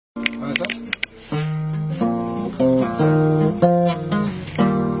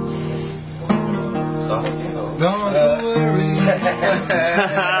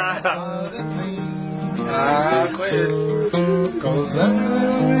Ah, conheço. Cause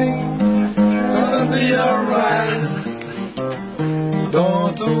everything gonna be alright.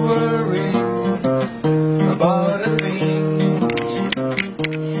 Don't worry about a thing.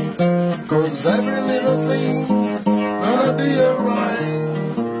 Cause every little thing's gonna be alright.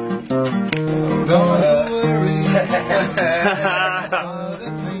 Don't worry about a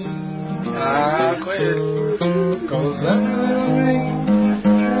thing. Ah, conheço. Cause everything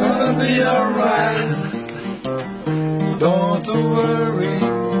gonna be alright. Don't worry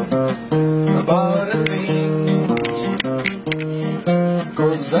about a thing.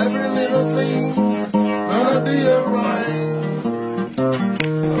 Cause every little thing's gonna be alright.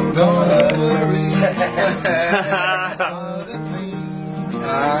 Don't worry about a thing.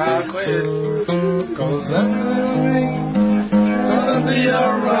 Ah, conheço. Cause everything gonna be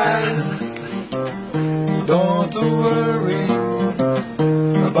alright. Don't worry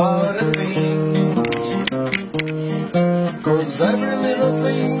about a thing. Cause every little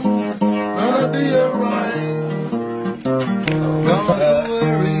thing's gonna be alright. Don't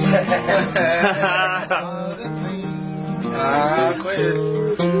worry about a thing. Ah, conheço.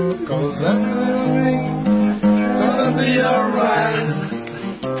 Cause everything gonna be alright.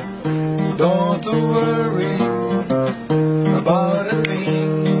 Don't worry about a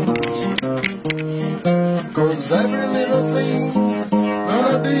thing. Cause every little thing's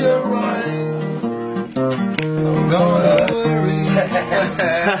gonna be alright. Don't worry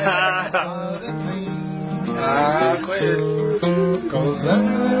about a thing. Ah, conheço. Cause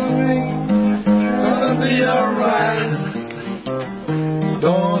everything gonna be alright.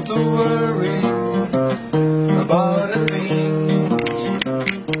 Don't worry about a thing.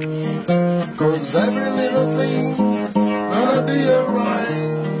 Cause every little thing's gonna be alright.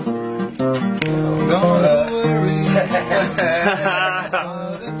 Don't worry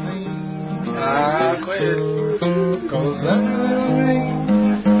about a thing. Ah, conheço. Cause everything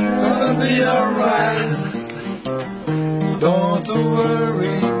gonna be alright. Don't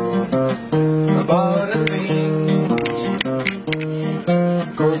worry about a thing.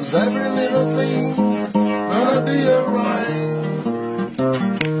 Cause every little thing's gonna be alright.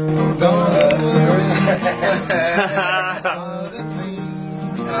 Don't worry about a thing.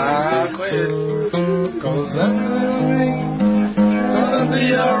 Ah, conheço. Cause everything gonna be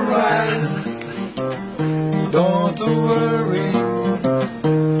alright. Don't worry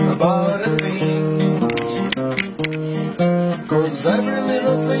about a thing. Cause every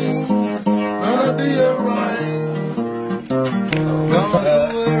little thing's gonna be alright. Don't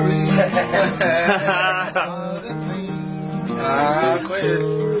worry about a thing. Ah,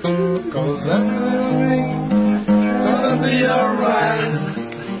 conheço. Cause everything gonna be alright.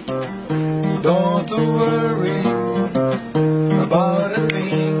 Don't worry about a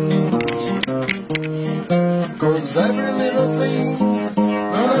thing. Cause every little thing's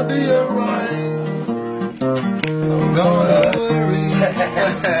gonna be alright. Don't worry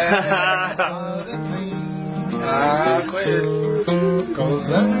about a thing. Ah, conheço. Cause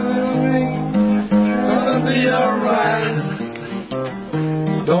everything gonna be alright.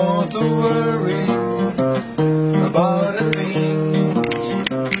 Don't worry about a thing.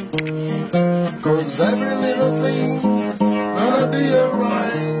 Cause every little thing's gonna be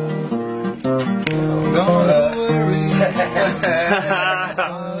alright. Don't worry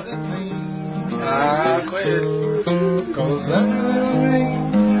about a thing. Ah, conheço. Cause everything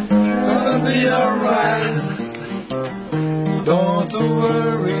gonna be alright. Don't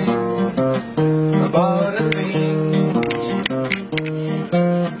worry about a thing.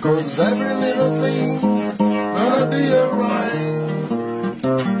 Cause every little thing's gonna be alright.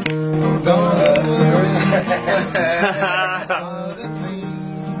 Don't worry about a thing.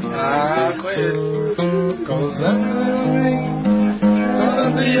 Ah, conheço. Cause everything gonna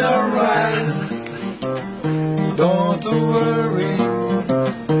be alright. Don't worry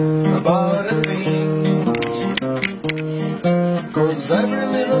about a thing. Cause every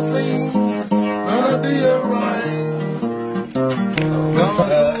little thing's gonna be alright. Don't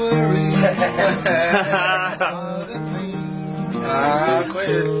worry about a thing. Ah,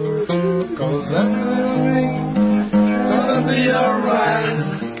 conheço. Cause everything gonna be alright.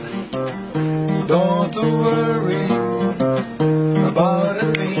 Don't worry about a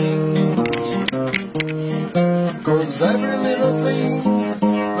thing. Cause every little thing's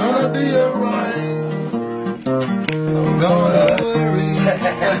gonna be alright. Don't worry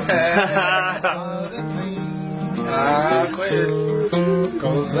about a thing. Ah, conheço.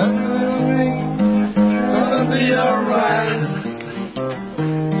 Cause 'cause everything gonna be alright.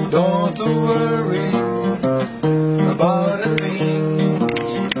 Don't worry about a thing,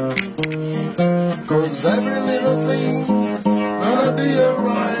 'cause every little thing's gonna be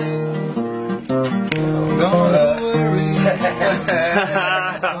alright. Don't worry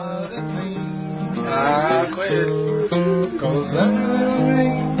about a thing. Ah, conheço. 'Cause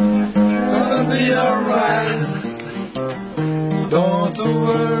everything gonna be alright. Don't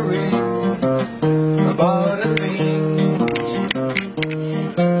worry about a thing,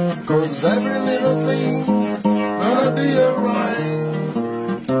 'cause every little thing's gonna be alright.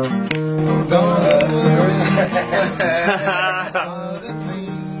 Don't worry about a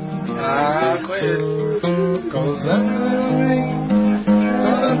thing. Ah, conheço. 'Cause everything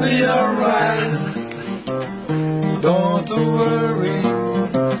gonna be alright. Don't worry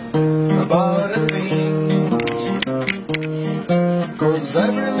about a thing, 'cause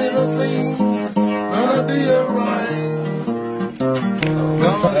every little thing's gonna be alright.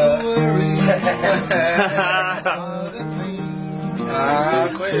 Don't worry about a thing. Ah,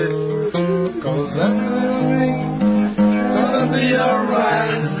 conheço. 'Cause everything gonna be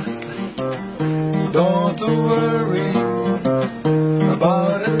alright. Don't worry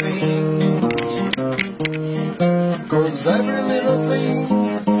about a thing, 'cause every little thing's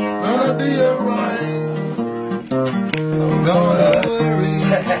gonna be alright. Don't worry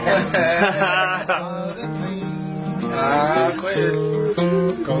about a thing. Ah, conheço.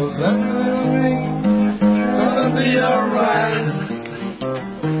 'Cause everything gonna be alright.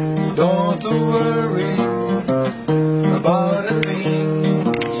 Don't worry about a thing,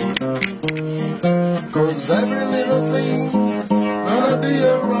 'cause every little thing's gonna be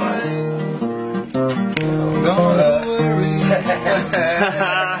alright. Don't worry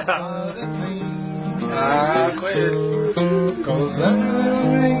about a thing. Ah, conheço. 'Cause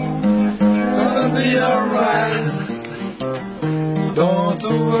everything gonna be alright. Don't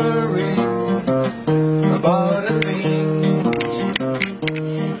worry about a thing,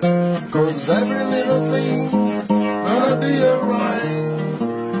 'cause every little thing's gonna be alright.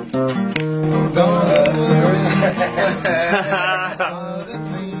 Don't worry about a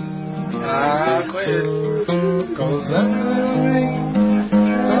thing. Ah, conheço. 'Cause everything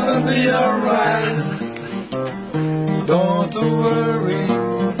gonna be alright. Don't worry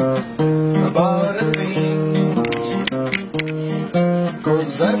about a thing,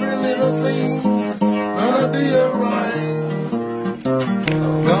 'cause every little thing's gonna be alright.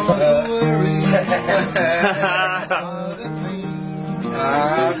 Don't worry about a thing.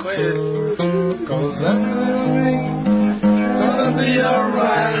 Ah, conheço. 'Cause everything gonna be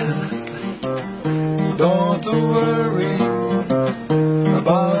alright. Don't worry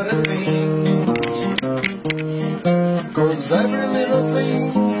about a thing, 'cause every little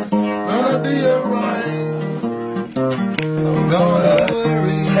thing's gonna be alright. Don't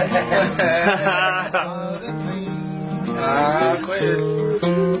worry about a thing. Ah, conheço.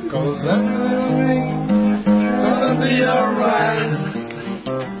 'Cause everything gonna be alright.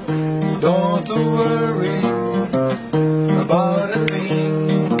 Don't worry about a thing,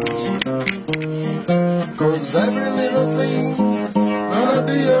 'cause every little thing's gonna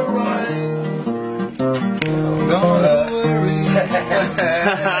be alright. Don't worry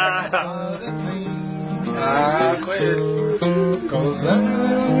about a thing. Ah, conheço. 'Cause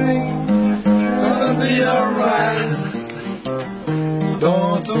everything gonna be alright.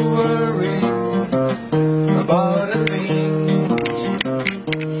 Don't worry about a thing,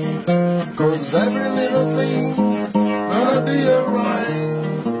 'cause every little thing's gonna be alright.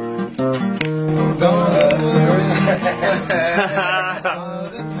 Don't worry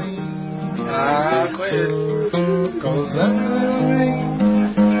about a thing. Ah, conheço. 'Cause everything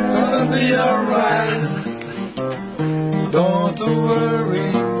gonna be alright. Don't worry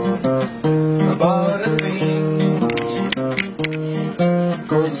about a thing,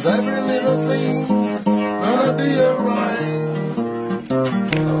 'cause every little thing's gonna be alright.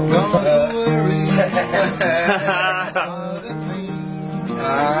 Don't worry about a thing.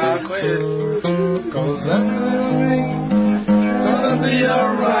 Ah, conheço. 'Cause everything gonna be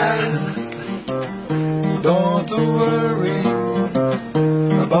alright. Don't worry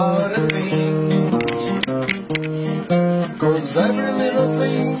about a thing, 'cause every little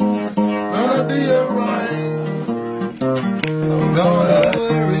thing's gonna be alright. Don't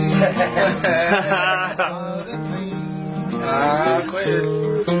worry about a thing. Ah, conheço.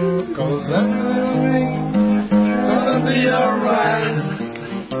 'Cause everything gonna be alright.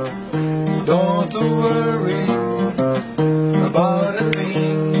 Don't worry about a thing,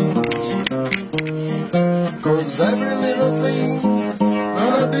 'cause every little thing's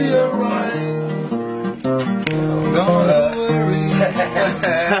gonna be alright. Don't worry about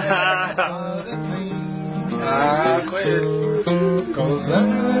a thing. Conheço. 'Cause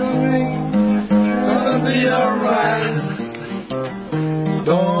everything's gonna be alright.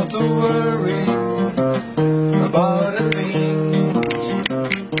 Don't worry about a thing.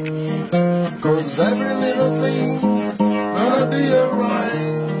 'Cause every little thing's gonna be alright.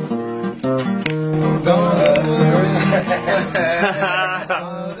 Don't worry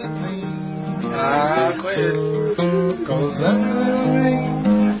about a thing. Conheço. 'Cause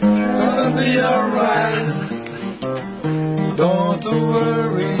everything's gonna be alright. Don't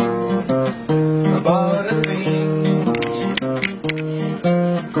worry about a thing.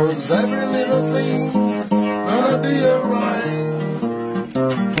 'Cause every little thing's gonna be alright.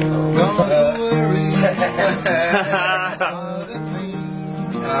 Don't worry about a thing.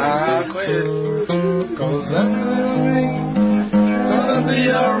 Conheço. 'Cause everything's gonna be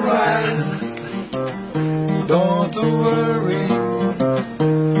alright. Don't worry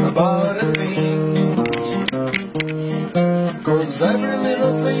about a thing. 'Cause every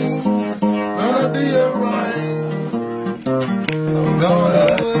little thing's gonna be alright. Don't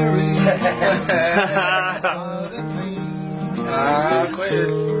worry about a thing.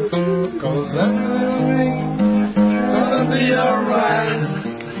 Conheço. 'Cause everything's gonna be alright.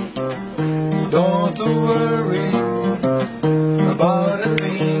 Don't worry about a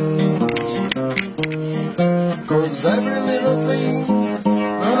thing. 'Cause every little thing's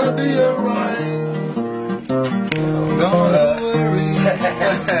gonna be alright. Don't worry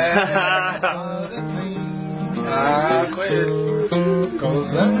about a thing. Conheço.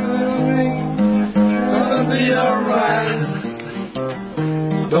 'Cause everything's gonna be alright.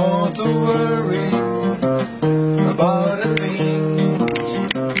 Don't worry about a thing.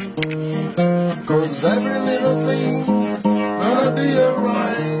 'Cause every little thing's gonna be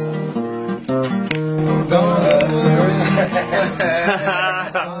alright. Don't worry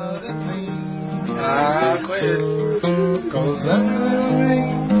about a thing. Conheço. 'Cause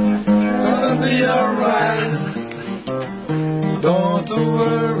everything's gonna be alright. Don't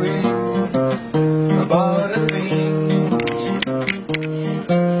worry about a thing.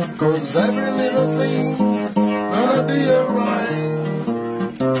 'Cause every little thing's gonna be alright.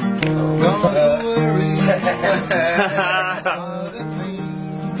 Don't worry about a thing.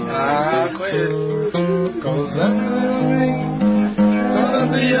 Conheço. 'Cause everything's gonna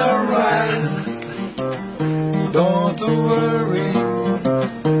be alright. Don't worry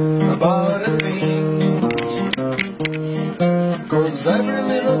about a thing. 'Cause every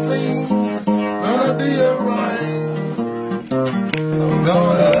little thing's gonna be alright.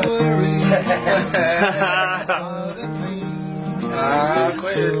 Don't worry about a thing.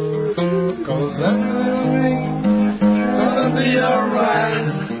 Conheço. 'Cause everything's gonna be alright.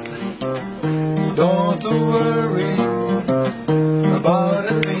 Don't worry about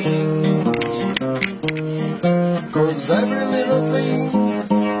a thing. 'Cause every little thing's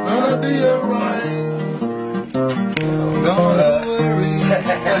gonna be alright. Don't worry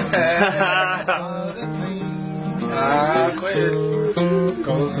about a thing. Conheço.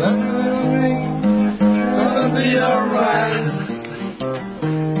 'Cause everything's gonna be alright.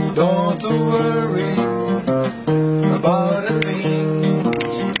 Don't worry about a thing.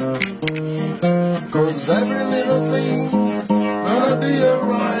 'Cause every little thing's gonna be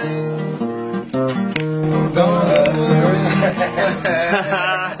alright. Don't worry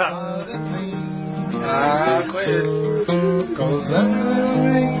about a thing. Conheço. 'Cause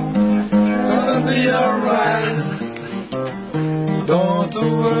everything's gonna be alright. Don't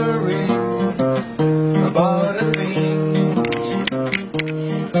worry about a thing.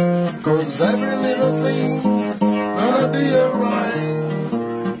 'Cause every little thing's gonna be alright.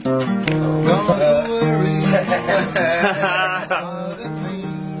 Don't worry about a thing.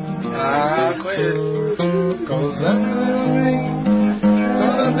 Conheço. 'Cause everything's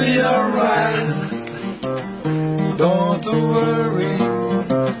gonna be alright. Don't worry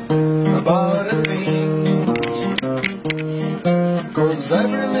about a thing. 'Cause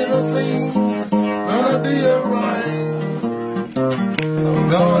every little thing's gonna be alright.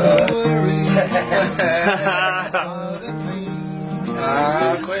 Don't worry about a thing.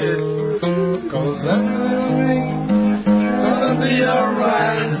 Conheço. 'Cause everything's gonna be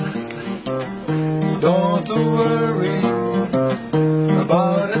alright. Don't worry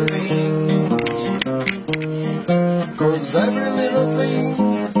about a thing. 'Cause every little thing's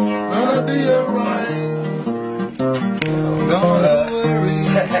gonna be alright. Don't worry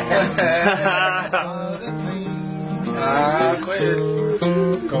about a thing. Conheço.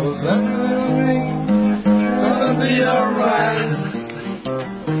 'Cause everything's gonna be alright.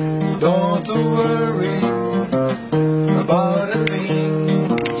 Don't worry about a thing,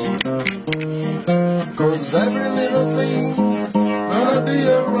 'cause every little thing's gonna be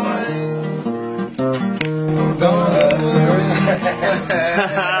alright. Don't worry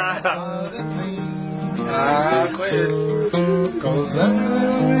about a thing, Conheço. 'cause every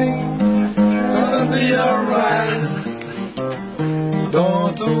little thing's gonna be alright.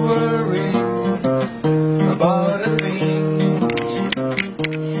 Don't worry about a thing,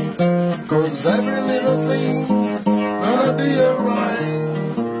 'cause every little thing's gonna be alright.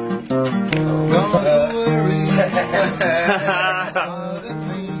 Don't worry about a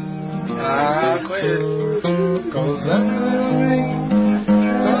thing, Conheço. 'cause every little thing's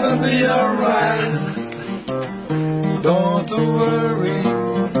gonna be alright. Don't worry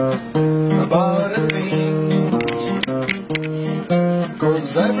about a thing,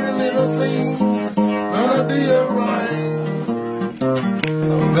 'cause every little thing's gonna be alright.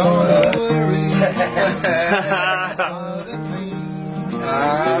 Don't worry about a thing,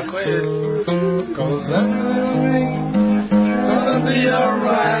 Conheço. 'cause every little thing's gonna be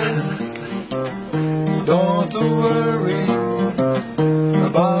alright. Don't worry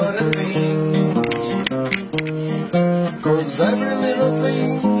about a thing, 'cause every little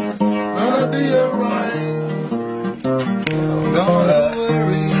thing's gonna be alright. Don't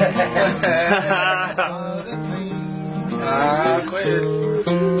worry about a thing, Conheço.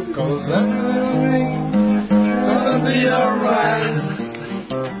 'cause every little thing's gonna be alright.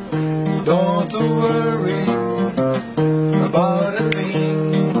 Don't worry about a thing,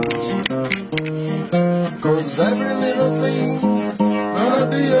 'cause every little thing's gonna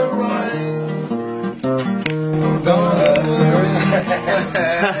be alright. Don't worry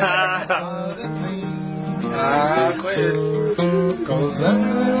about a thing, Conheço. 'cause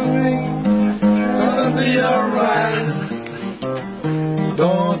every little thing's gonna be alright.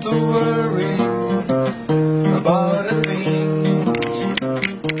 Don't worry about a thing,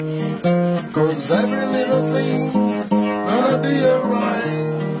 'cause every little thing's gonna be alright.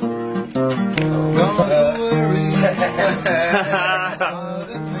 Don't worry about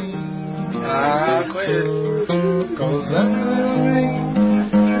a thing, Conheço. 'cause every little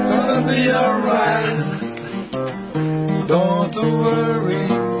thing's gonna be alright. Don't worry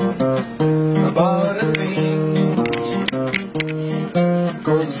about a thing,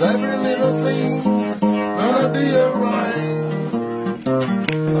 'cause every little thing's gonna be alright.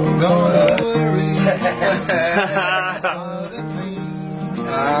 Don't worry about a thing, Conheço.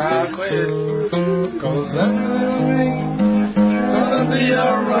 'cause every little thing's gonna be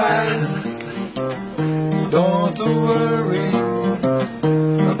alright. Don't worry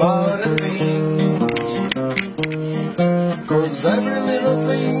about a thing, 'cause every little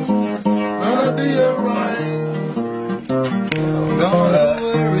thing's gonna be alright. Don't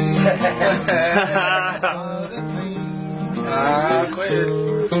worry about a thing, Conheço.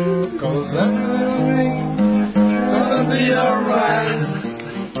 'cause every little thing's gonna be alright.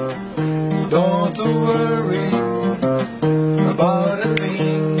 Don't worry about a thing,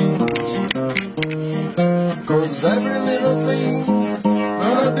 'cause every little thing's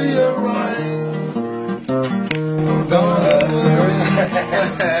gonna be alright. Don't worry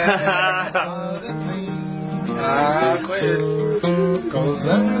about a thing, Conheço. 'cause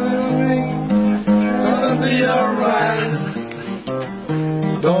every little thing's gonna be alright.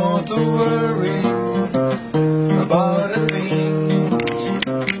 Don't worry about a thing,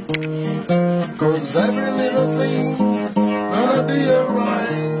 'cause every little thing's gonna be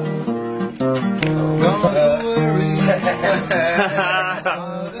alright. Don't worry about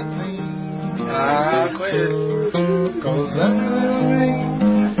a thing, Conheço. 'cause every little thing's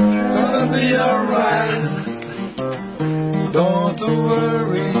gonna be alright. Don't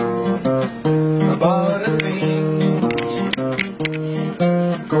worry about a thing,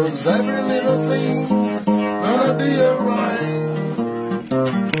 'cause every little thing's gonna be alright.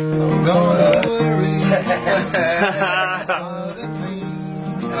 Don't worry about a thing,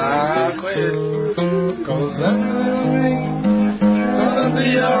 Conheço. 'cause every little thing's gonna be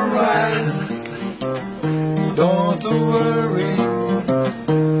alright. Don't worry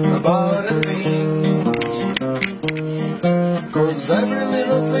about a thing, 'cause every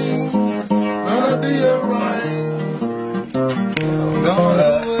little thing's gonna be alright. Don't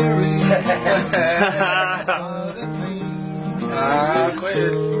worry about a thing,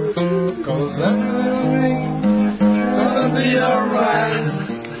 Conheço. 'cause every little thing's gonna be alright.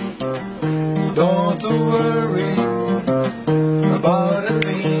 Don't worry about a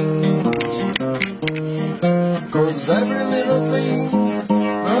thing, 'cause every little thing's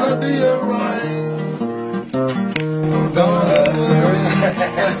gonna be alright. Don't worry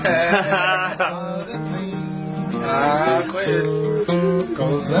Ah, conheço.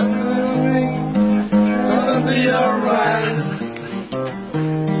 Cause everything gonna be alright.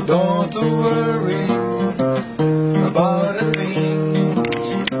 Don't worry about a thing.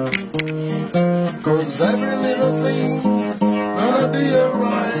 Cause every little thing's gonna be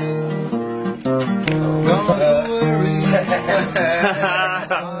alright. Don't worry about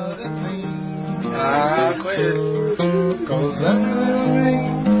a thing. Ah, conheço. Cause everything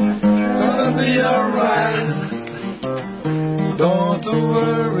gonna be alright. Don't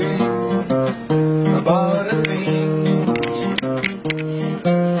worry about a thing.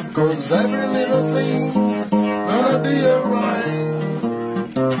 Cause every little thing's gonna be alright.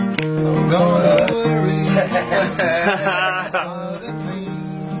 Don't worry about a thing.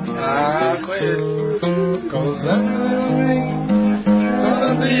 Ah, conheço. Cause everything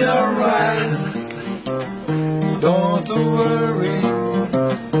gonna be alright. Don't worry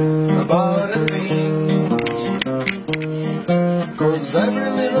about a thing. Cause every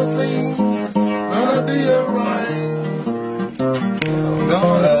little thing's gonna be alright.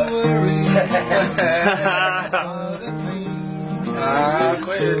 Don't worry about a thing. Ah,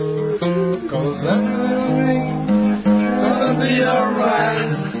 conheço. Cause everything gonna be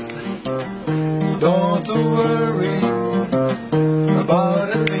alright. Don't worry about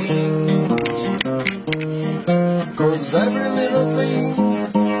a thing. Cause every little thing's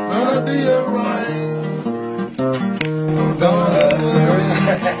gonna be alright. Don't worry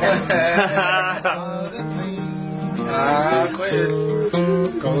about a thing. Ah, conheço.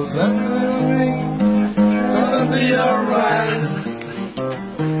 Cause everything gonna be alright.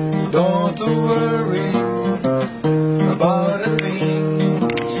 Don't worry about a thing.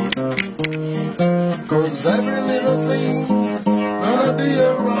 Cause every little thing's gonna be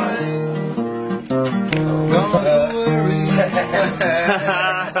alright. Don't worry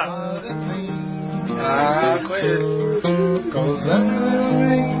about a thing. Ah, conheço. Cause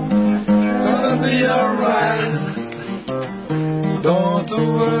everything gonna be alright. Don't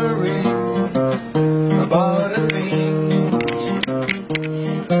worry about a thing.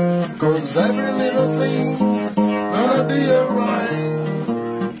 Cause every little thing's gonna be alright.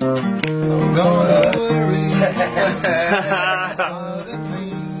 Don't worry about a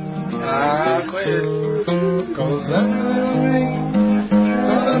thing. Ah, conheço. Cause everything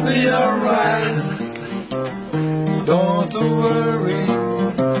gonna be alright. Don't worry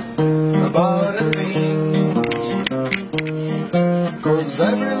about a thing. Cause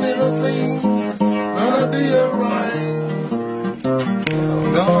every little thing's gonna be alright.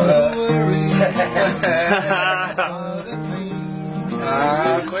 Don't worry about a thing.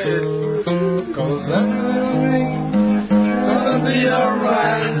 Ah, conheço. Cause everything gonna be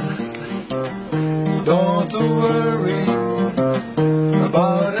alright. Don't worry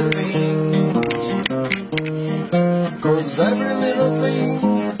about a thing. Cause every little thing's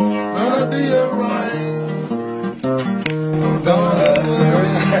gonna be alright. Don't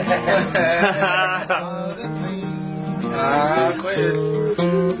worry about a thing. Ah, conheço.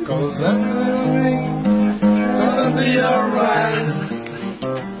 Cause everything gonna be alright.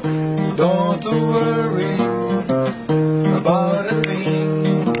 Don't worry about a thing.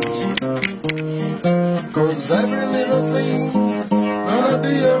 Cause every little thing's gonna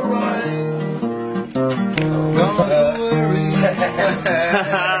be alright. Don't worry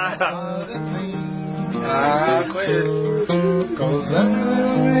about a thing. Ah, conheço. Cause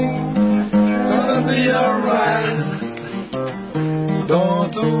everything gonna be alright.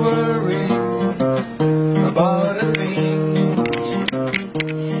 Don't worry about a thing.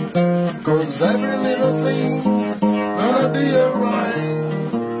 Cause every little thing's gonna be alright.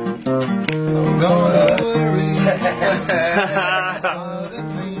 Don't worry about a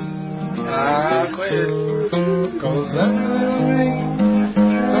thing. Ah, conheço. Cause everything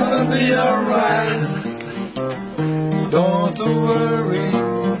gonna be alright. Don't worry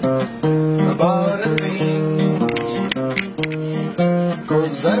about a thing.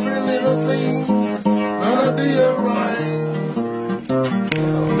 Cause every little thing's gonna be alright.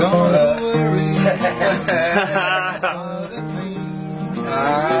 Don't worry about a thing.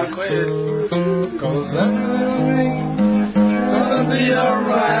 Ah, conheço. Cause everything gonna be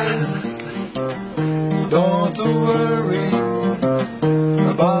alright. Don't worry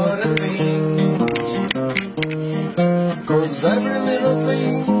about a thing. Cause every little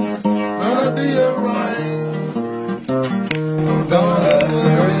thing's gonna be alright. Don't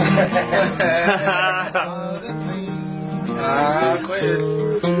worry about a thing. Ah, conheço.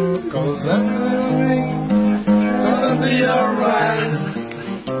 Cause everything gonna be alright.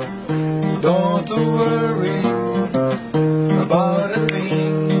 Don't worry about a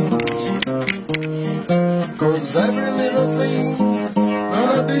thing. 'cause every little thing's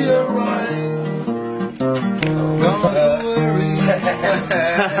gonna be alright. Don't worry about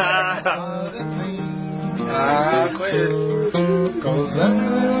a thing. Conheço. 'Cause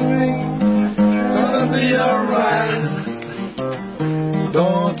everything's gonna be alright.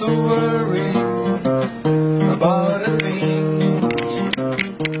 Don't worry about a thing.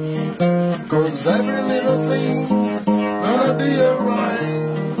 'Cause every little thing's gonna be alright.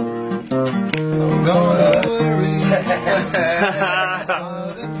 Don't worry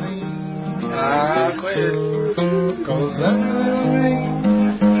about a thing. Conheço. 'Cause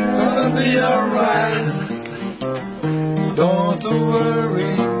everything's gonna be alright. Don't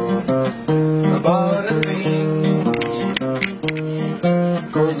worry about a thing.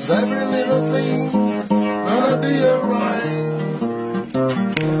 'Cause every little thing's gonna be alright.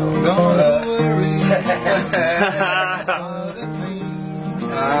 Don't worry about a thing.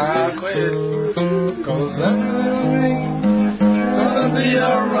 Conheço. 'Cause everything's gonna be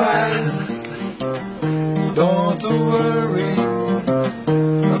alright. Don't worry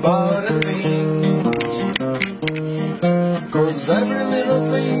about a thing. 'Cause every little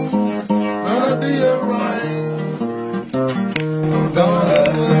thing's gonna be alright. Don't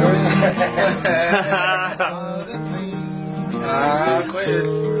worry about a thing.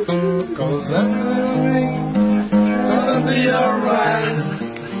 Conheço. 'Cause everything's gonna be alright.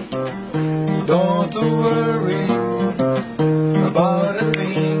 Don't worry about a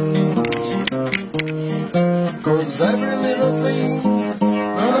thing. 'Cause every little thing's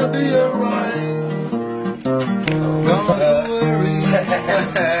gonna be alright. Don't worry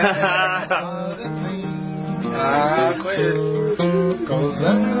about a thing. Conheço. 'Cause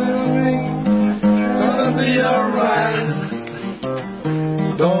everything's gonna be alright.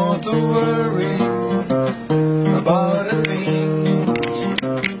 Don't worry about a thing.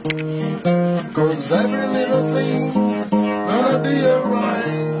 'Cause every little thing's gonna be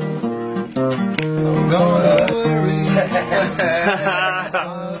alright. Don't worry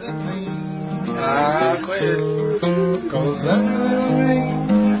about a thing. Conheço. 'Cause everything's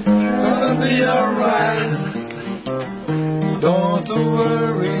gonna be alright. Don't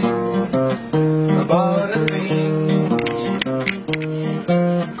worry about a thing.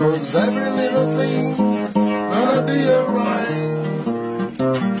 'Cause every little thing's gonna be alright.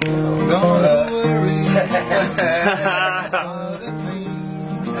 Don't worry about a thing.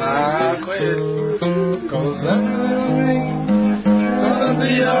 Conheço. 'Cause everything's gonna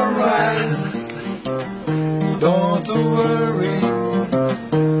be alright. Don't worry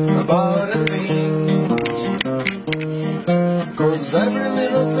about a thing. 'Cause every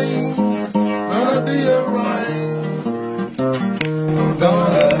little thing's gonna be alright.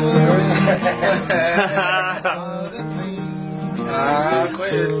 Don't worry about a thing.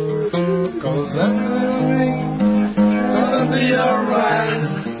 Conheço. 'Cause everything's gonna be alright.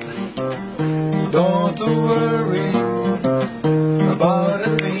 Don't worry about a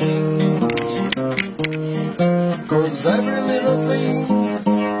thing. 'Cause every little thing's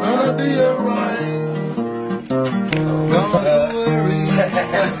gonna be alright. Don't worry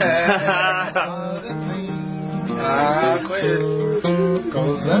about a thing. Conheço.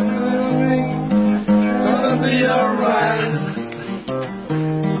 'Cause everything's gonna be alright.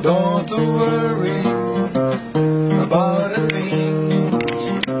 Don't worry about a thing.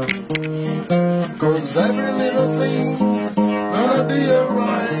 'Cause every little thing's gonna be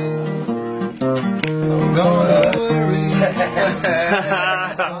alright. Don't worry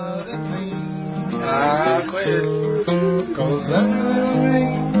about a thing. Conheço. 'Cause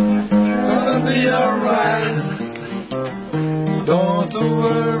everything's gonna be alright. Don't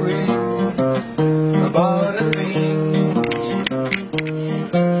worry about a thing.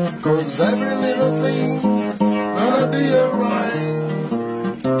 'Cause every little thing's gonna be alright.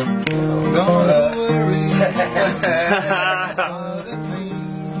 Don't worry about a thing.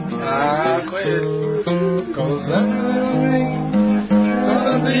 Conheço. 'Cause everything's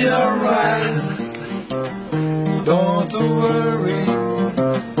gonna be alright. Don't worry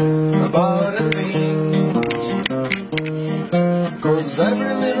about a thing. 'Cause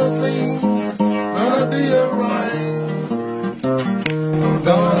every little thing's gonna be alright.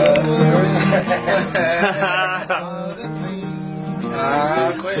 Don't worry about a thing.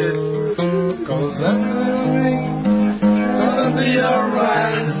 Conheço. 'Cause everything's gonna be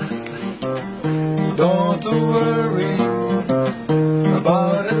alright. Don't worry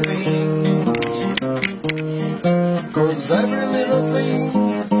about a thing. 'Cause every little thing's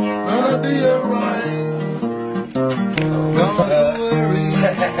gonna be alright. Don't worry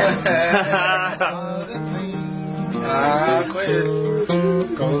about a thing. Conheço.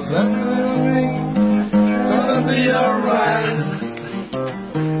 'Cause everything's gonna be alright.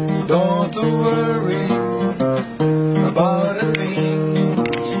 Don't worry about a thing,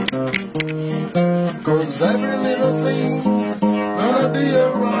 'cause every little thing's gonna be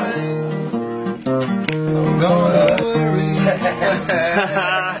alright. Don't worry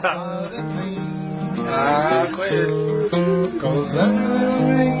about a thing, Ah, conheço. 'cause every little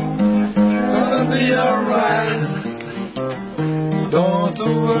thing's gonna be alright. Don't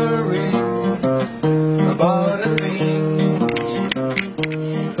worry about a thing,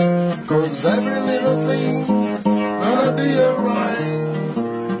 'cause every little thing's gonna be alright.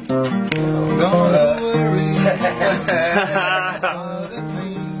 Don't worry about a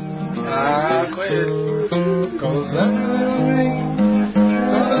thing, Ah, conheço. 'cause every little thing's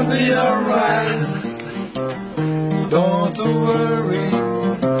gonna be alright. Don't worry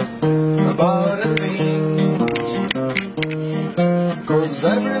about a thing, 'cause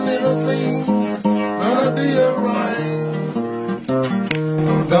every little thing's gonna be alright.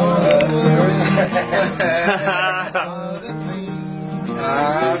 Don't worry about a thing,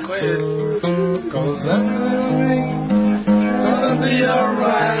 Ah, conheço. 'cause every little thing's gonna be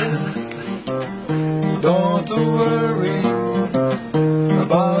alright. Don't worry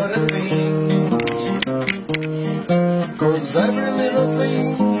about a thing, 'cause every little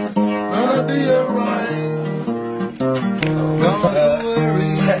thing's gonna be alright. Don't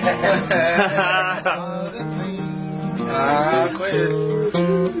worry about a thing, Ah, conheço.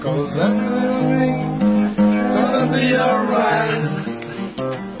 'cause every little thing's gonna be alright.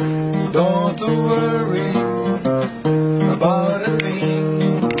 Don't worry about a thing,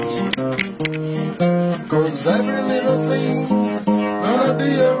 'cause every little thing's gonna be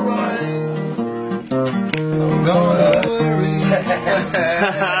alright. Don't worry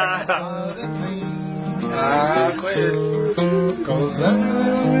about a thing, Ah, conheço. 'cause every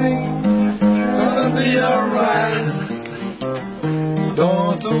little thing's gonna be alright.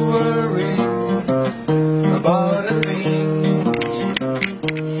 Don't worry about a thing,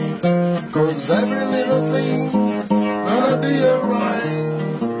 'cause every little thing's gonna be alright.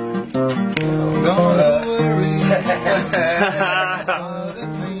 Don't worry about a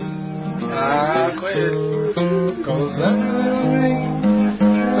thing, Ah, conheço. 'cause every little thing's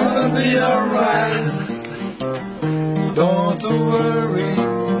gonna be alright. Don't worry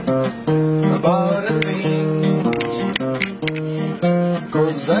about a thing,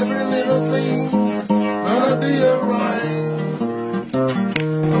 'cause every little thing's gonna be alright.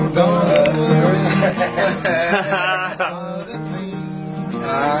 Don't worry about a thing,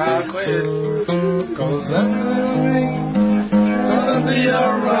 Ah, conheço. 'cause every little thing's gonna be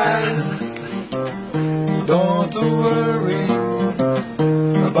alright. Don't worry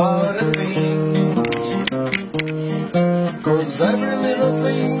about a thing, 'cause every little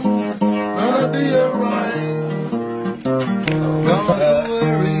thing's gonna be alright. Don't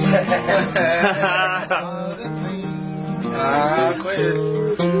worry about a thing, Ah, conheço.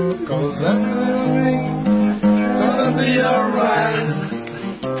 'cause every little thing's gonna be alright.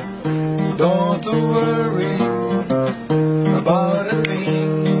 Don't worry about a thing,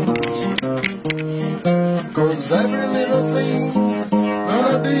 'cause every little thing's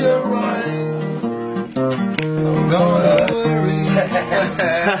gonna be alright. Don't worry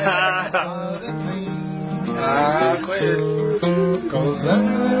about a thing, Ah, conheço. 'cause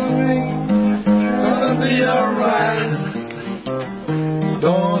every little thing's gonna be alright.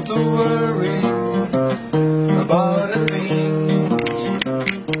 Don't worry about a thing,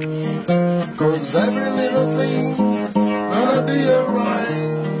 'cause every little thing's gonna be alright.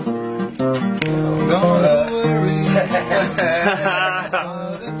 Don't worry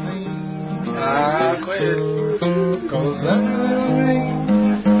about a thing, Ah, conheço. 'cause every little thing's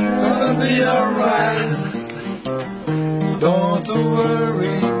gonna be alright. Don't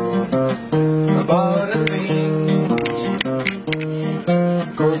worry about a thing,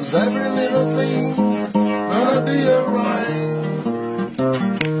 'cause every little thing's gonna be alright.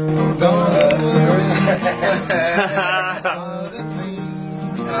 Don't worry about a thing,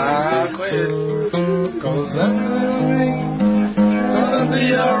 Ah, conheço. 'cause every little thing's gonna be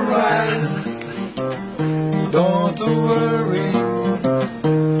alright. Don't worry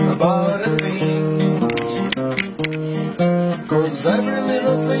about a thing, 'cause every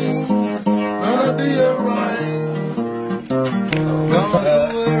little thing's gonna be alright. Don't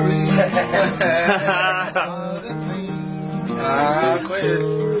worry about a thing, Ah,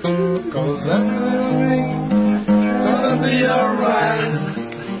 conheço. 'cause every little thing's gonna be alright.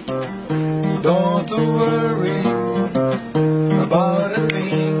 Don't worry about a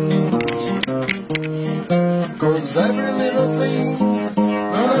thing, 'cause every little thing's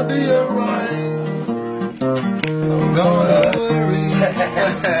gonna be alright.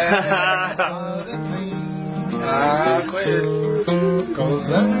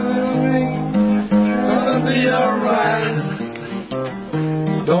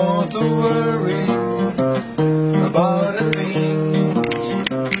 Don't worry about a thing,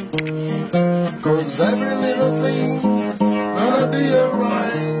 'cause every little thing's gonna be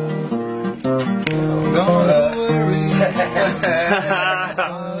alright. Don't worry about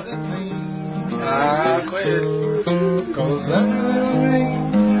a thing, Conheço. 'cause every little thing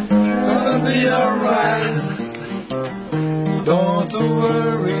gonna be alright. Don't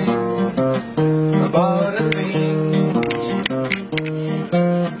worry about a thing,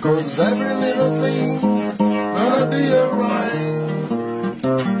 'cause every little thing's gonna be alright.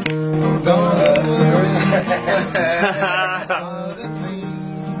 Don't worry about a thing,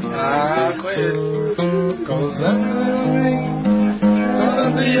 Conheço. 'cause every little thing gonna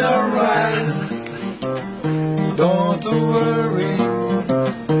be alright. Don't worry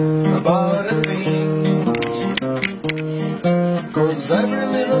about a thing, 'cause every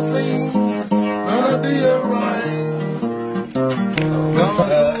little thing's gonna be alright. Don't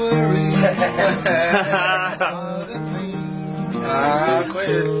worry about a thing,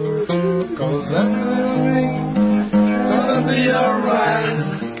 Conheço. 'cause every little thing gonna be alright.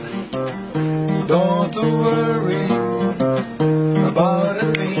 Don't worry about a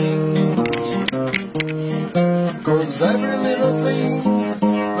thing, 'cause every little thing's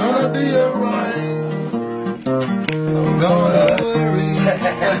gonna be alright. Don't worry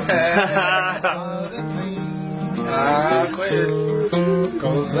about a thing, Conheço.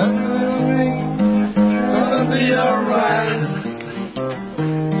 'cause every little thing gonna be alright.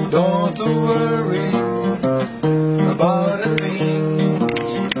 Don't worry about a thing,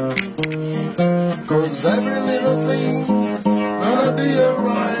 'cause every little thing's gonna be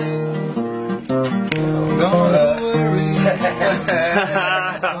alright. Don't worry about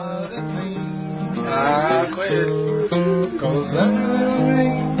a thing, Conheço. 'cause every little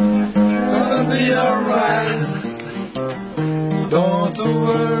thing gonna be alright. Don't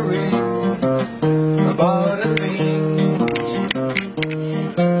worry about a thing,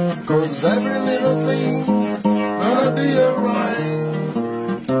 'cause every little thing's gonna be alright.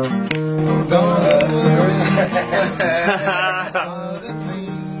 Don't worry about a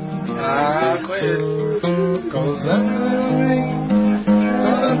thing, Conheço. 'cause every little thing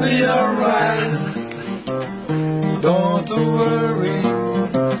gonna be alright. Don't worry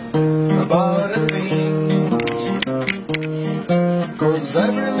about a thing, 'cause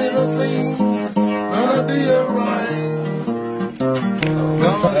every little thing's gonna be alright.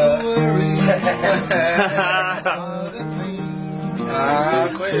 Don't worry about a thing,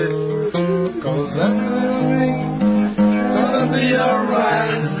 Conheço. 'cause every little thing gonna be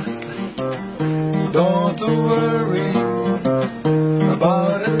alright. Don't worry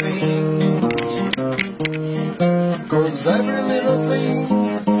about a thing, 'cause every little thing's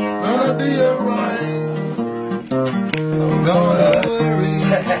gonna be alright. Don't worry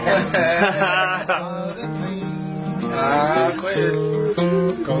about a thing, Conheço.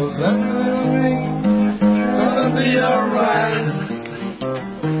 'cause every little thing gonna be alright.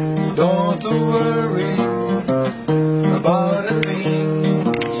 Don't worry about a thing,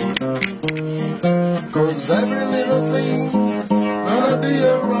 'cause every little thing's gonna be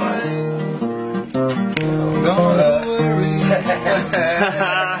alright. Don't worry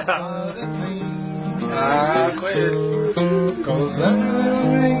about a thing, Conheço. 'cause every little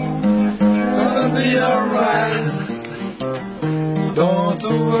thing gonna be alright. Don't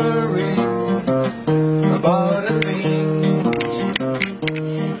worry about a thing,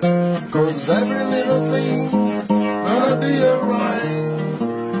 'cause every little thing's gonna be alright.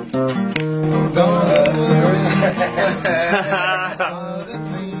 Don't worry about a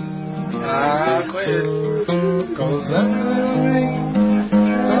thing, Conheço. 'cause every little thing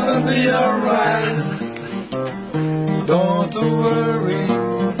gonna be alright. Don't worry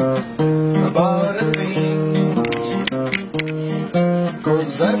about a thing,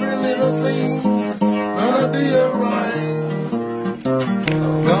 'cause every little thing's gonna be alright.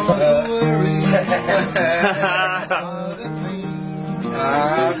 Don't worry about a thing,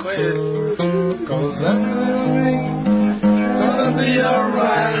 Conheço. 'cause every little thing gonna be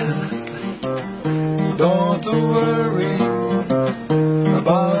alright. Don't worry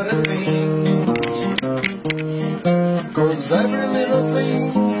about a thing, 'cause every little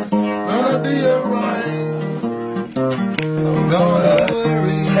thing's gonna be alright. Don't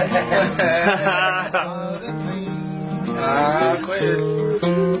worry about a thing, Conheço.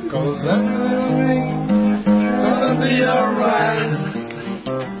 'cause every little thing gonna be alright.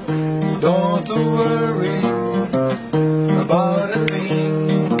 Don't worry about a thing,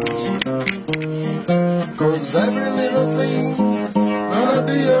 'cause every little thing's gonna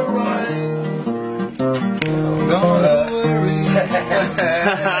be alright. Don't worry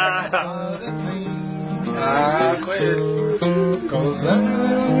Ah, conheço. Cause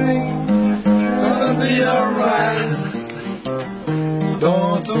everything gonna be alright.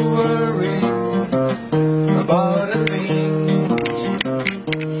 Don't worry about a thing.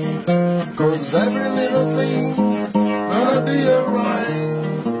 Cause every little thing's gonna be alright.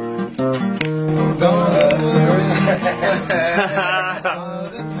 Don't worry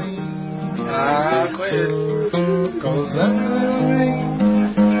about a thing. Ah, conheço. Cause everything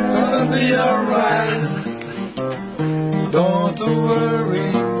gonna be alright. Don't worry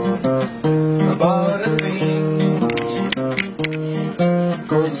about a thing.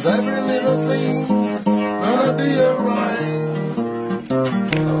 Cause every little thing's gonna be alright.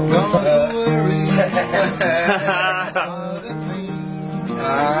 Don't worry about a thing.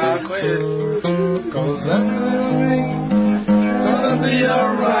 Ah, conheço. Cause everything gonna be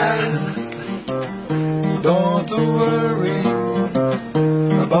alright. Don't worry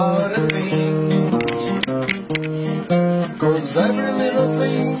about a thing. Cause every little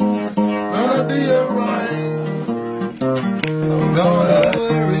thing's gonna be alright. Don't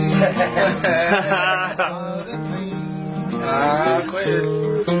worry about a thing. Ah, conheço.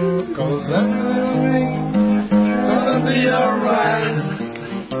 Cause everything gonna be alright.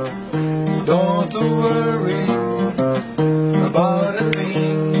 Don't worry about a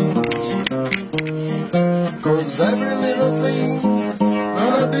thing. Cause every little thing's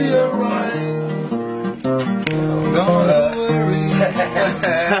gonna be alright. Don't worry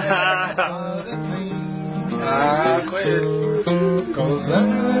about a thing. Ah, conheço. Cause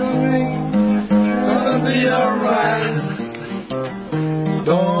everything gonna be alright.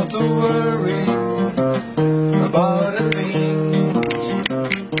 Don't worry about a thing.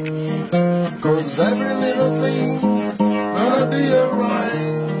 Cause every little thing's gonna be alright.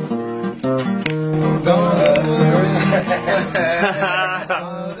 Don't worry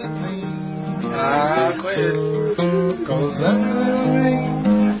about a thing. Ah, conheço. Cause everything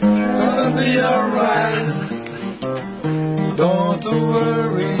gonna be alright. Don't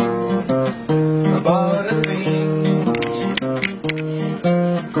worry about a thing.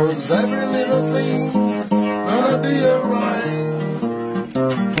 Cause every little thing's gonna be alright.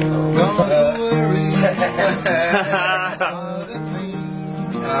 Don't worry about a thing.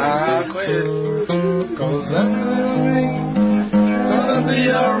 Ah, conheço. Cause everything gonna be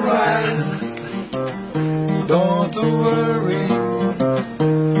alright. Don't worry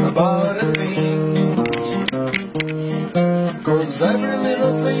about a thing. Cause every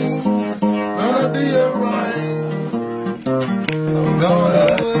little thing's gonna be alright. Don't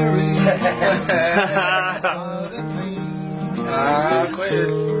worry about a thing. Ah,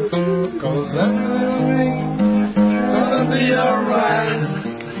 conheço. Cause everything gonna be alright.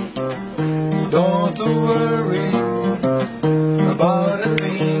 Don't worry about a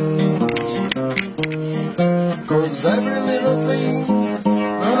thing. Cause every little thing's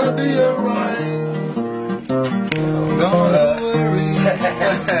gonna be alright. Don't worry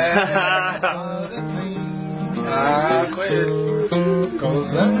about a thing. Ah, conheço.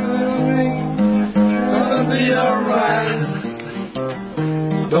 Cause everything gonna be alright.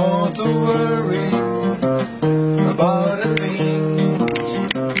 Don't worry about a thing.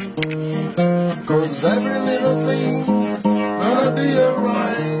 Cause every little thing's gonna be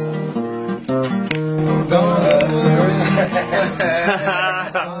alright. Don't worry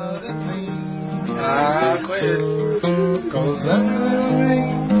about a thing. Ah, conheço. Cause everything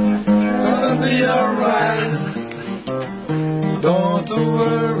gonna be alright. Don't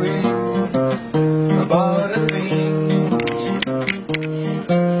worry about a thing.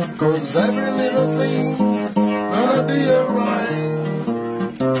 Cause every little thing's gonna be alright.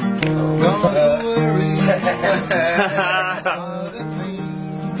 Don't worry about a thing.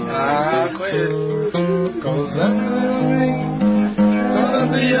 Ah, conheço. Cause everything gonna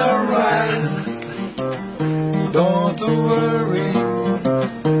be alright. Don't worry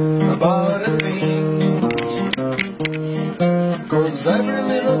about a thing. Cause every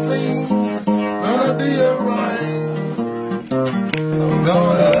little thing's gonna be alright. Don't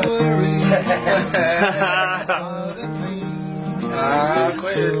worry about a thing. Ah,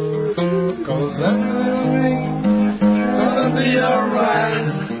 conheço. Cause everything gonna be alright.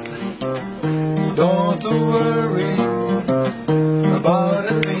 Don't worry about a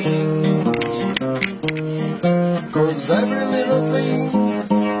thing. Cause every little thing's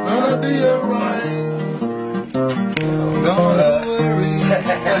gonna be alright. Don't worry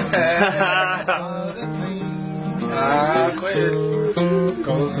about a thing. Ah, conheço.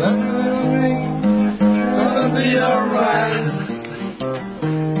 Cause everything gonna be alright.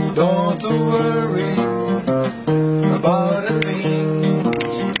 Don't worry about a thing.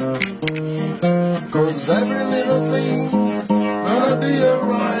 every little thing's gonna be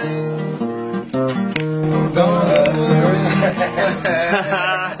alright. Don't worry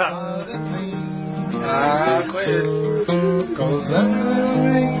about a thing. Ah, conheço. 'Cause every little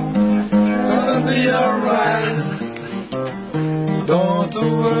thing gonna be alright. Don't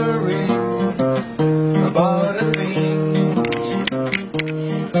worry about a thing.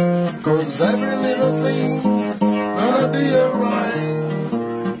 'Cause every little thing's gonna be alright.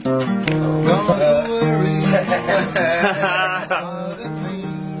 Don't worry about a thing.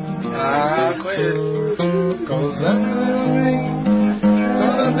 Ah, conheço. 'Cause every little thing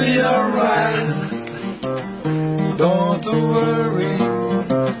gonna be alright. Don't worry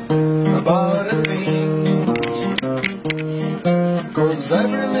about a thing. 'Cause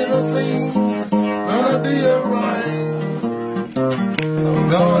every little thing's gonna be alright.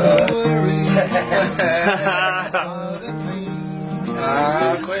 Don't worry about a thing.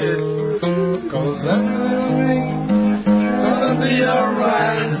 Ah, conheço. 'Cause every little thing gonna be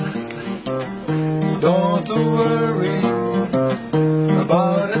alright. Don't worry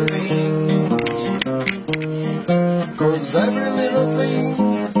about a thing. 'Cause every little thing's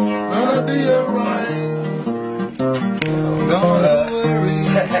gonna be alright. Don't worry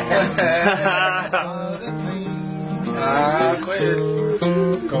about a thing. Ah, conheço.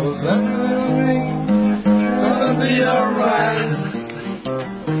 'Cause every little thing gonna be alright.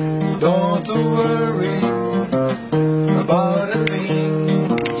 Don't worry about a thing.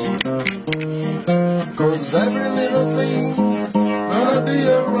 'Cause every little thing's gonna be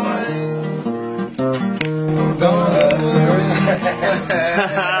alright. Don't worry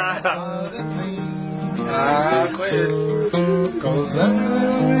about a thing. Ah, conheço. 'Cause every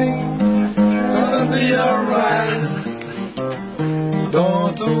little thing gonna be alright.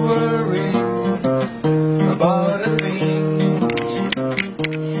 Don't worry about a thing.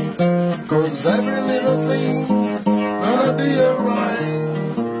 'Cause every little thing's gonna be alright.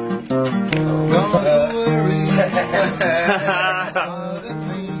 Don't worry about a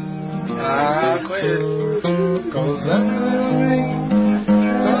thing. Ah, conheço. 'Cause every little thing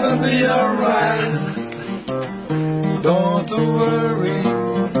gonna be alright. Don't worry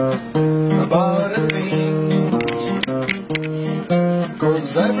about a thing.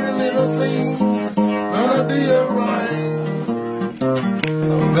 'Cause every little thing's gonna be alright.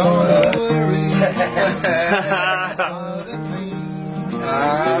 Don't worry about a thing.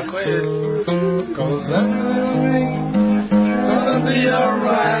 Ah, conheço. 'Cause every little thing gonna be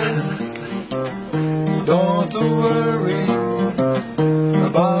alright. Don't worry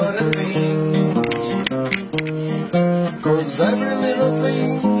about a thing. 'Cause every little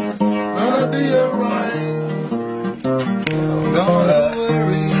thing's gonna be alright. Don't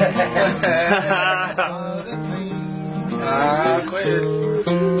worry about a thing. Ah, conheço.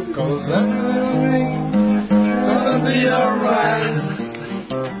 'Cause every little thing gonna be alright.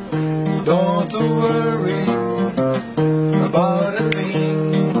 Don't worry about a thing.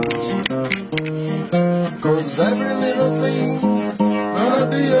 'Cause every little thing's gonna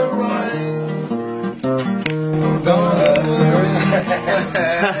be alright. Don't worry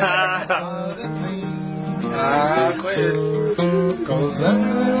about a thing. Ah, conheço. 'Cause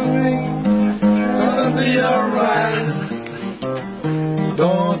every little thing gonna be alright.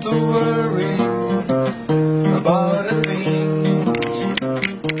 Don't worry about a thing.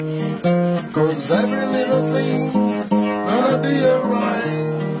 'Cause every little thing's gonna be alright.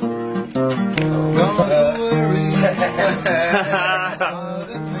 Don't worry about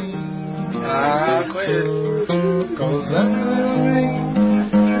a thing. Ah, conheço. 'Cause every little thing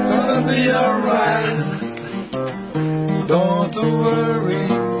gonna be alright. Don't worry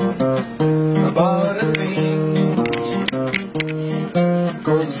about a thing.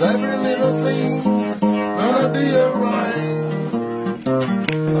 'Cause every little thing's gonna be alright.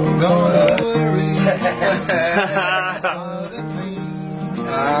 Don't worry about a thing.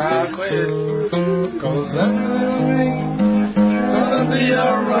 Ah, conheço. 'Cause every little thing gonna be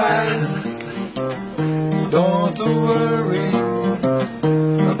alright. Don't worry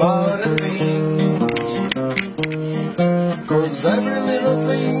about a thing. 'Cause every little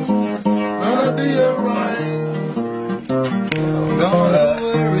thing's gonna be alright. Don't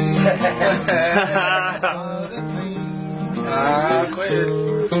worry about a thing. Ah,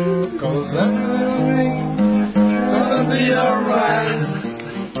 conheço. 'Cause every little thing gonna be alright.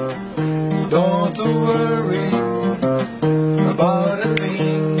 Don't worry about a thing.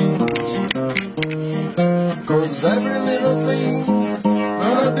 'Cause every little thing's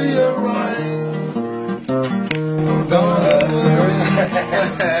gonna be alright. Don't worry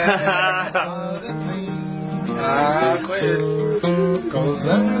about a thing. Ah, conheço. 'Cause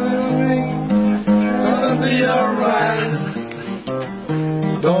every little thing gonna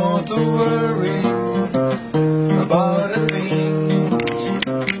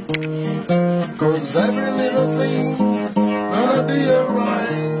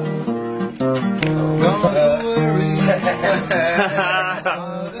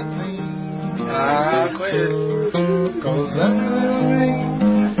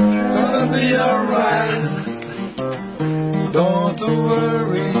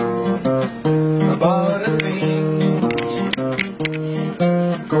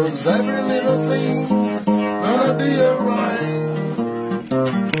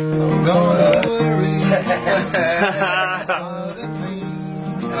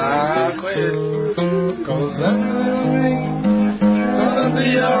Ah, conheço. Cause everything gonna be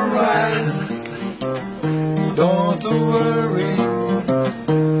alright. Don't worry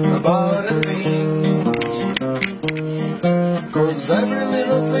about a thing. Cause every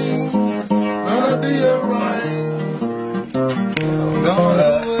little thing's gonna be alright.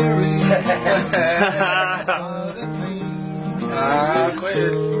 Don't worry about a thing. Ah,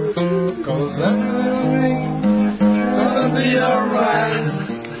 conheço. Cause everything gonna be alright.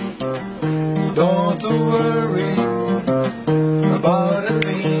 Don't worry about a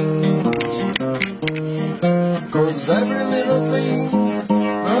thing. Cause every little thing's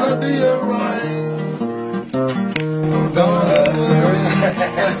gonna be alright. Don't worry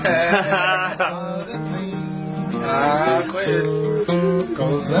about a thing. Ah, conheço.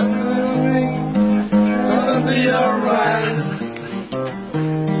 Cause everything gonna be alright.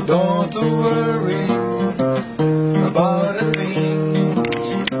 Don't worry about a thing.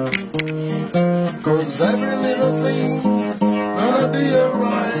 Cause every little thing's gonna be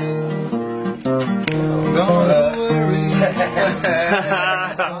alright. Don't worry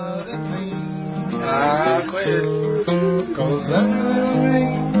about a thing. Ah, conheço. Cause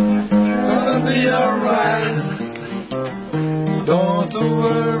everything gonna be alright. Don't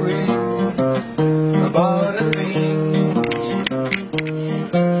worry about a thing.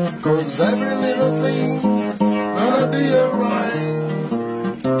 Cause every little thing's gonna be alright.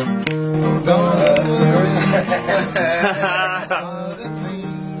 Don't worry about a thing.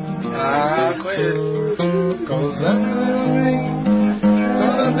 Ah, conheço. Cause everything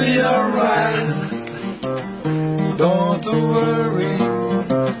gonna be alright. Don't worry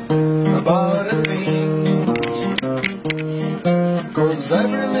about a thing. Cause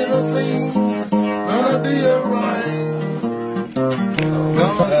every little thing's gonna be alright.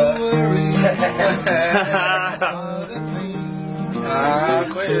 Don't worry about a thing. Ah,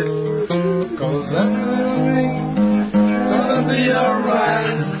 conheço. Cause everything gonna be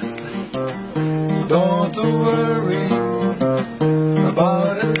alright. Don't worry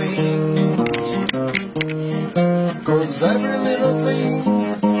about a thing. Cause every little thing's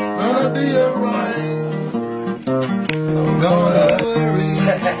gonna be alright. Don't worry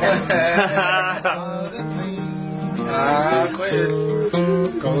about a thing. Ah, conheço.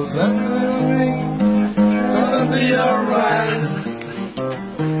 Cause everything gonna be alright.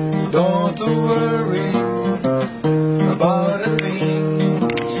 Don't worry about a thing.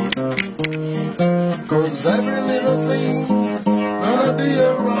 Cause every little thing's gonna be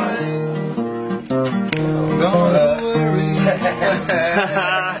alright. Don't worry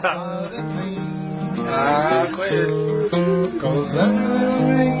about a thing. Ah, conheço. Cause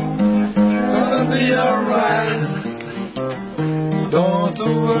everything gonna be alright. Don't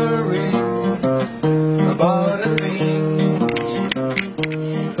worry about a thing.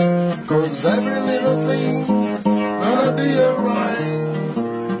 Cause every little thing's gonna be alright.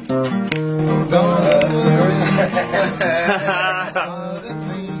 Don't worry about a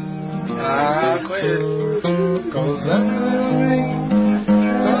thing. Ah, conheço. Cause everything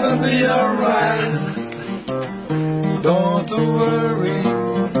gonna be alright. Don't worry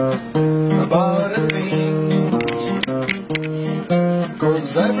about a thing.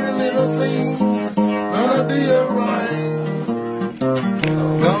 Cause every little thing's gonna be alright.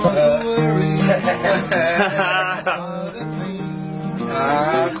 Don't worry about a thing.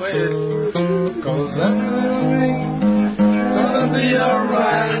 Ah, conheço. Cause everything gonna be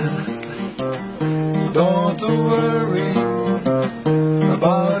alright. Don't worry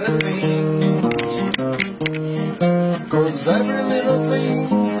about a thing. Cause every little thing's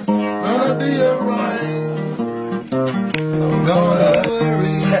gonna be alright. Don't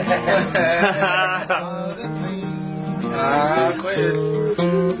worry about a thing. Ah, conheço.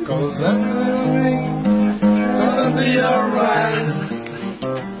 Cause everything gonna be alright.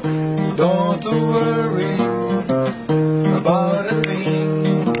 Don't worry about a thing.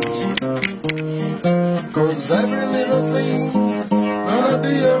 Cause every little thing's gonna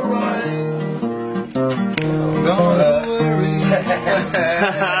be alright. Don't worry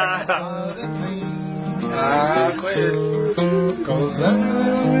about a thing. Ah, conheço. Cause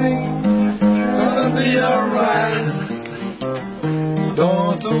everything gonna be alright.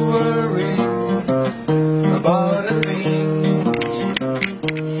 Don't worry about a thing.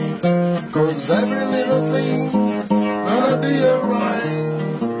 Cause every little thing's gonna be alright.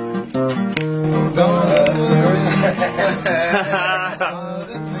 Don't worry about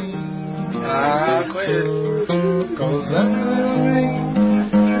a thing. Ah, conheço. Cause everything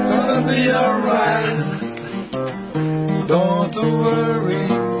gonna be alright. Don't worry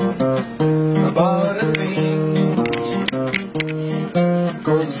about a thing.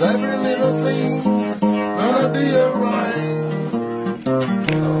 Cause 'cause every little thing's gonna be alright.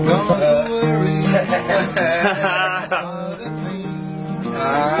 Don't worry about a thing.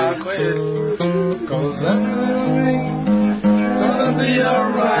 Ah, conheço. 'Cause every little thing's gonna be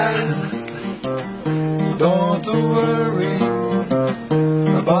alright. Don't worry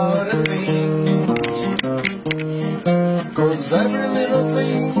about a thing. 'Cause every little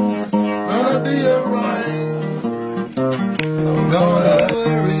thing's gonna be alright. Don't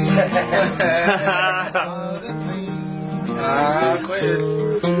worry about a thing. Ah, conheço.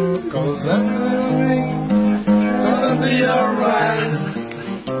 'Cause every little thing's gonna be alright.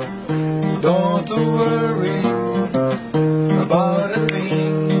 Don't worry about a thing.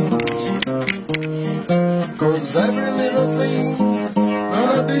 'Cause every little thing's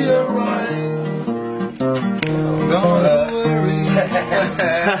gonna be alright. Don't worry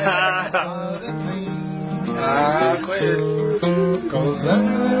about a thing. Ah, conheço. 'Cause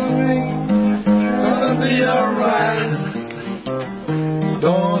every little thing's gonna be alright.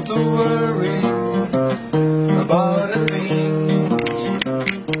 Don't worry about a thing.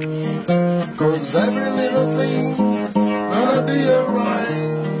 'Cause every little thing's gonna be alright.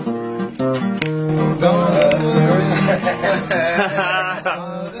 Don't worry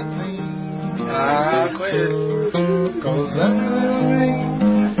about a thing. Ah, conheço. 'Cause every little thing's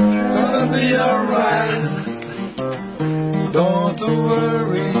gonna be alright. Don't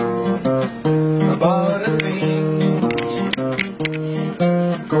worry about a thing.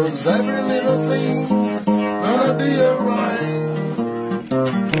 'Cause every little thing's gonna be alright.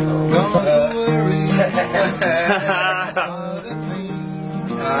 Don't worry about a thing.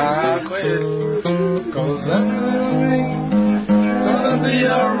 Ah, conheço. 'Cause every little thing's gonna be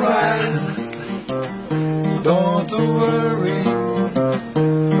alright. Don't worry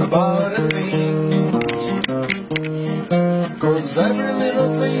about a thing. 'Cause every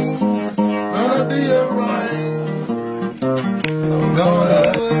little thing's gonna be alright. Don't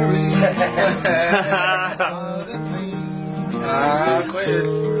worry about a thing. Ah,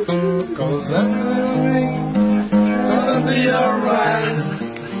 conheço. 'Cause every little thing's gonna be alright.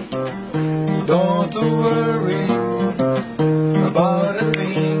 Don't worry about a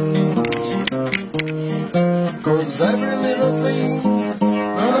thing. 'Cause every little thing's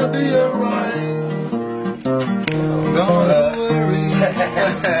gonna be alright. Don't worry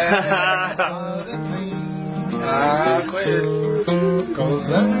about a thing. Ah, conheço. 'Cause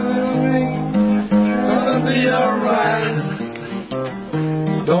every little thing's gonna be alright.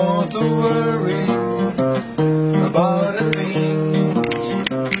 Don't worry about a thing.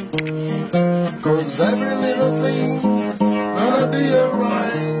 'Cause every little thing's gonna be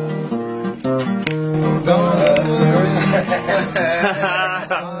alright. Don't worry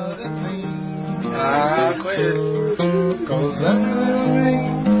about a thing. Ah, conheço. 'Cause every little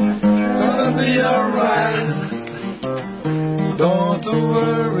thing's gonna be alright. Don't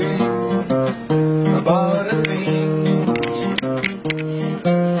worry about a thing.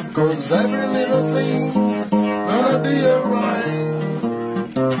 'Cause every little thing's gonna be alright.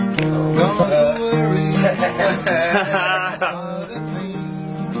 Don't worry about a thing.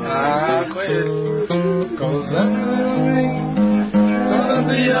 Ah, conheço. 'Cause every little thing's gonna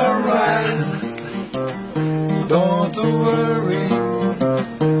be alright. Don't worry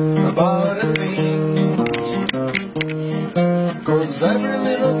about a thing. 'Cause every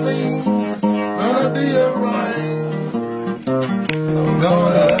little thing's gonna be alright. Don't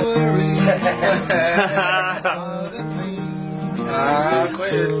worry about a thing. Ah,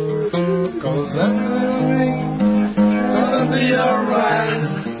 conheço. 'Cause every little thing's gonna be alright.